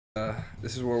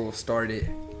This is where we'll start it.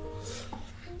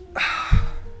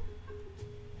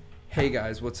 Hey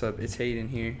guys, what's up? It's Hayden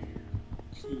here,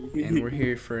 and we're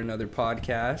here for another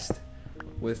podcast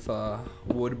with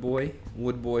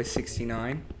Woodboy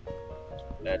 69.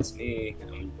 That's me.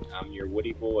 I'm your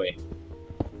Woody boy.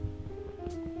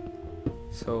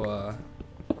 So,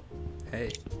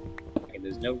 hey. And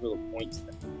there's no real point to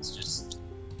that. It's just,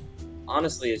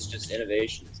 honestly, it's just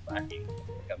innovation is lacking.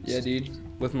 Yeah, dude.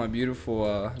 With my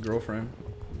beautiful girlfriend.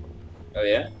 Oh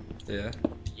yeah. Yeah.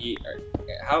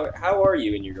 How are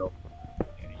you and your girlfriend?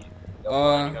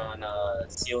 Planning on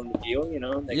sealing the deal, you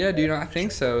know? Yeah, dude. I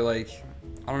think so. Like,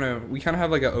 I don't know. We kind of have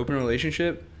like an open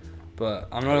relationship, but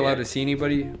I'm not allowed to see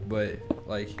anybody. But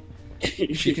like,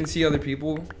 she can see other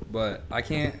people, but I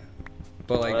can't.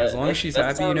 But like, as long as she's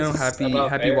happy, you know, happy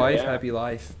fair, wife, yeah. Happy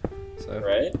life. So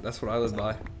right? That's what I live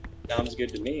by. Sounds good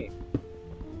to me.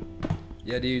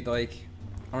 Yeah, dude. Like,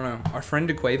 I don't know. Our friend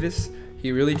DeQuavis,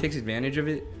 he really takes advantage of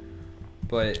it,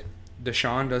 but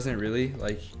Deshaun doesn't really.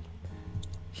 Like,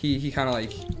 he kind of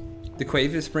like,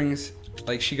 DeQuavis brings,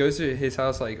 like, she goes to his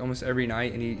house like almost every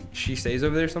night, and she stays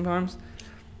over there sometimes.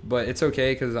 But it's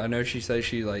okay because I know she says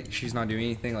she's not doing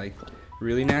anything like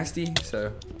really nasty,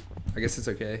 so I guess it's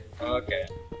okay. Okay.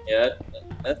 Yeah,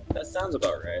 that sounds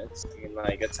about right. I mean,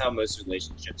 like, that's how most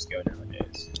relationships go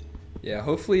nowadays. Yeah,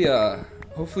 hopefully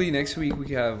next week we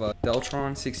have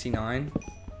Deltron 69.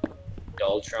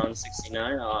 Deltron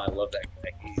 69? Oh, I love that guy.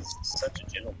 He's such a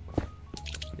gentleman.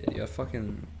 Yeah, dude, I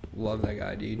fucking love that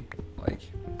guy, dude. Like,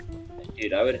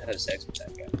 dude, I would have sex with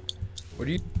that guy. What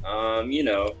do you? You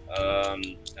know,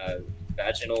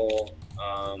 vaginal,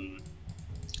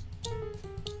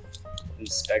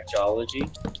 inspectology.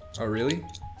 Oh, really?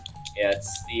 Yeah,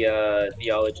 it's the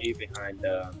theology behind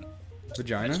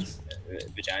Vaginas?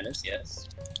 Vaginas, yes.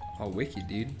 Oh, wicked,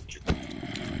 dude.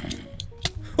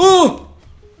 Oh!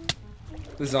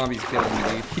 The zombie's killing me,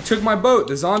 dude. He took my boat.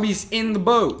 The zombie's in the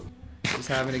boat. Just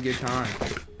having a good time.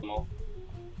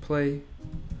 Play.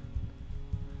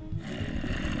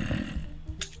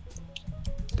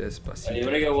 Despacito.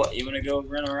 You wanna go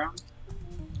run around?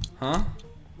 Huh?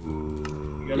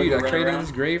 Dude, I created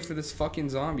this grave for this fucking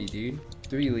zombie, dude.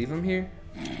 Do we leave him here?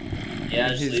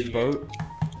 Yeah, in his boat.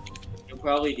 He'll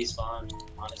probably despawn,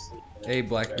 honestly. Hey,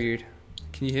 Blackbeard.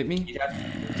 Can you hit me?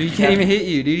 Dude, he can't even hit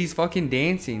you, dude. He's fucking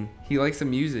dancing. He likes the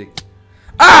music.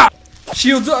 Ah!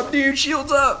 Shields up, dude.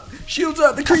 Shields up. Shields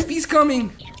up. The creepy's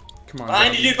coming. Come on.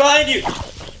 Behind you, dude. Behind you.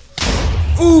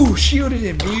 Ooh, shielded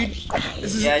him, dude.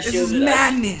 This is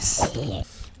madness.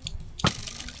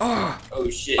 Oh. Oh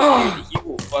shit, dude. He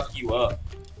will fuck you up.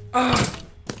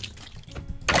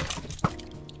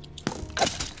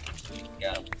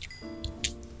 Got him.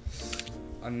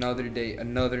 Another day,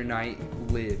 another night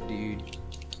lived, dude.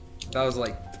 That was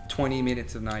like 20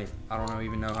 minutes of night. I don't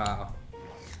even know how.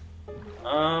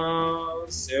 I'll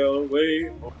sail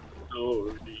away, oh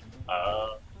Lordy.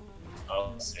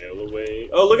 I'll sail away.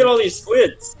 Oh, look at all these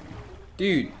squids.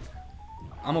 Dude,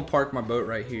 I'm gonna park my boat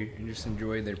right here and just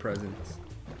enjoy their presence.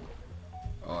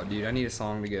 Oh, dude, I need a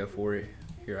song to go for it.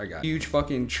 Here, I got it. Huge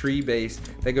fucking tree base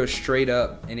that goes straight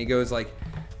up, and it goes like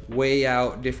way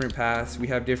out different paths. We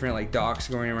have different like docks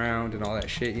going around and all that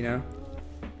shit, you know?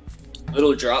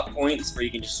 Little drop points where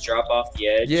you can just drop off the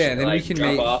edge. Yeah, and then like, we can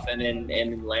drop off and then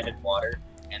land in water,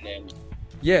 and then.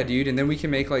 Yeah, dude, and then we can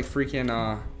make like freaking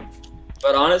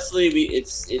But honestly,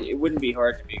 it wouldn't be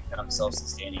hard to become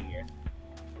self-sustaining here.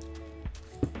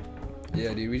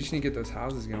 Yeah, dude, we just need to get those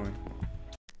houses going.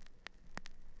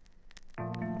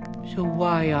 So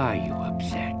why are you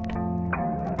upset?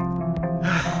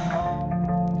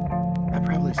 I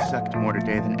probably sucked more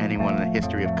today than anyone in the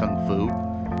history of Kung Fu,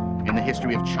 in the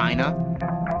history of China,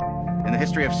 in the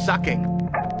history of sucking.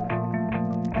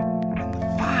 And the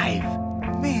five,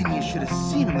 man, you should have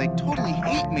seen them. They totally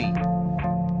hate me.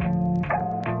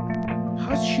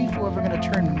 How's Shifu ever gonna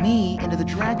turn me into the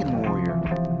Dragon Warrior?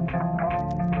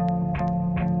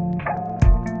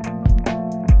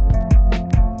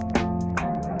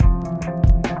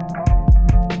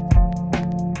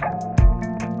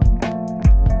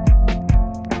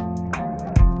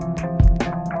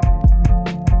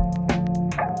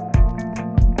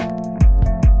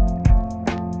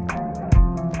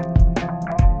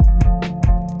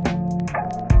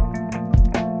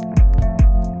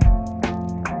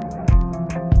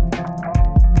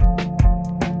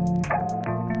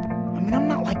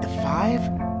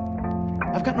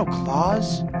 I've got no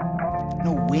claws,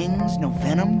 no wings, no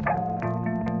venom.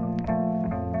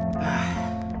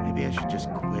 Maybe I should just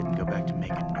quit and go back to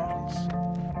making noodles.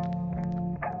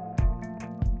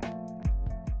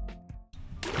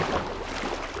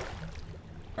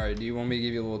 Alright, do you want me to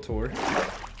give you a little tour?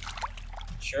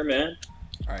 Sure, man.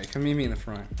 All right, come meet me in the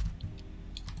front.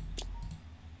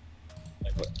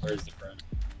 Like, where's the front?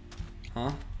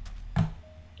 Huh?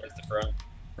 Where's the front?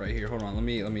 Right here. Hold on. Let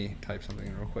me type something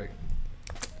in real quick.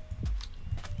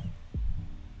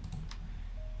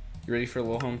 You ready for a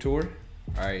little home tour?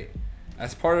 All right.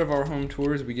 As part of our home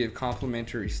tours, we give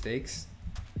complimentary steaks.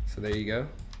 So there you go.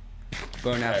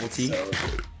 Bone apple tea.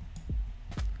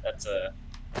 That's a...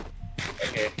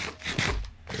 Okay.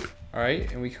 All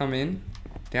right, and we come in.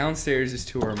 Downstairs is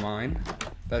to our mine.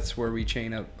 That's where we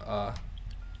chain up,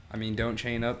 don't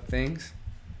chain up things.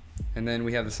 And then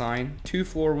we have the sign, 2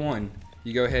 floor 1.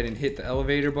 You go ahead and hit the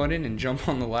elevator button and jump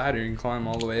on the ladder and climb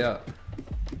all the way up.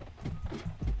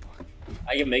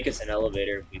 I can make us an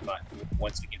elevator if we find,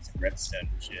 once we get some redstone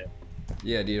and shit.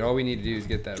 Yeah, dude, all we need to do is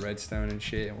get that redstone and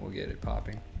shit and we'll get it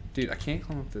popping. Dude, I can't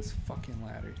climb up this fucking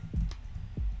ladder.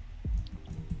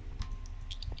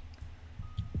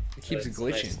 It keeps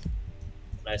glitching.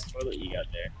 Nice toilet you got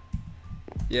there.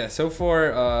 Yeah, so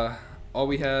far, all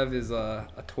we have is a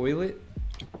toilet.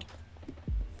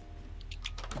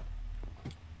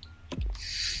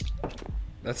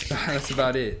 That's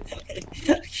about it.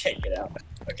 I can't get out.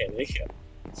 Okay, there you go.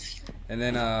 And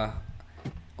then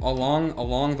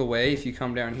along the way, if you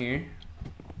come down here,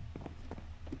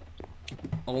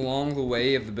 along the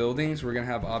way of the buildings, we're gonna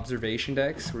have observation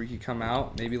decks where you can come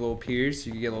out, maybe little piers, so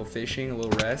you can get a little fishing, a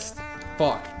little rest.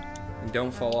 Fuck, and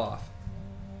don't fall off.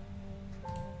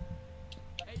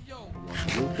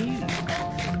 Will be.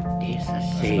 There's a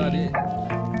That's saying. about it.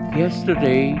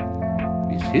 Yesterday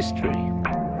is history.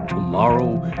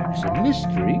 Tomorrow is a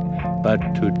mystery, but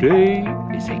today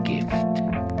is a gift.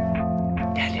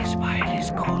 That is why it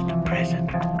is called the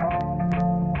present.